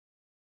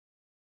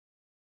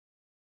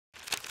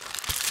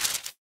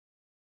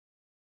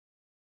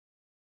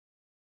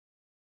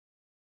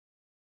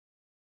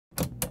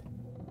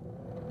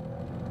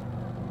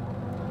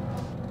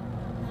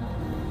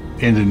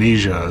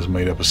Indonesia is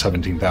made up of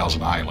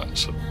 17,000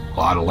 islands, a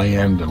lot of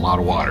land and a lot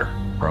of water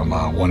from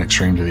one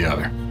extreme to the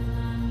other.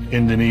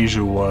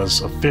 Indonesia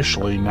was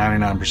officially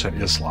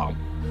 99% Islam.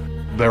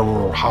 There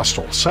were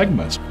hostile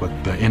segments, but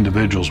the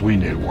individuals we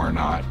knew were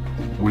not.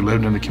 We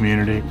lived in the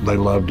community, they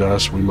loved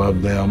us, we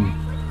loved them.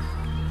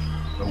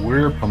 But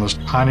we're on this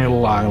tiny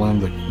little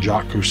island that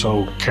Jacques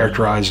Cousteau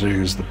characterized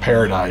as the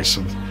paradise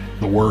of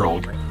the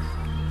world.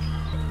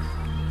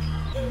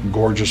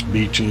 Gorgeous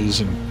beaches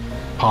and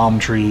palm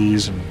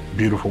trees and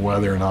beautiful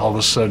weather, and all of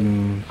a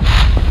sudden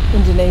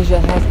Indonesia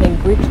has been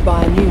gripped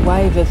by a new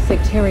wave of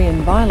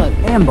sectarian violence.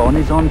 Ambon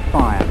is on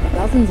fire.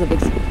 Dozens of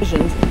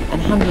explosions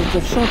and hundreds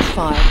of shots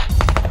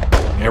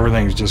fired.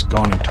 Everything's just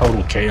gone in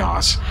total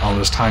chaos on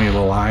this tiny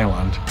little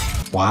island.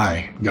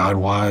 Why? God,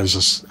 why is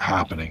this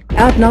happening?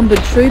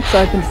 Outnumbered troops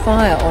opened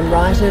fire on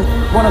rioters.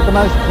 One of the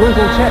most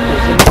brutal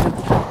chapters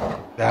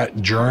in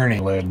That journey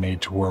led me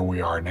to where we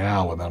are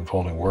now with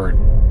Unfolding Word.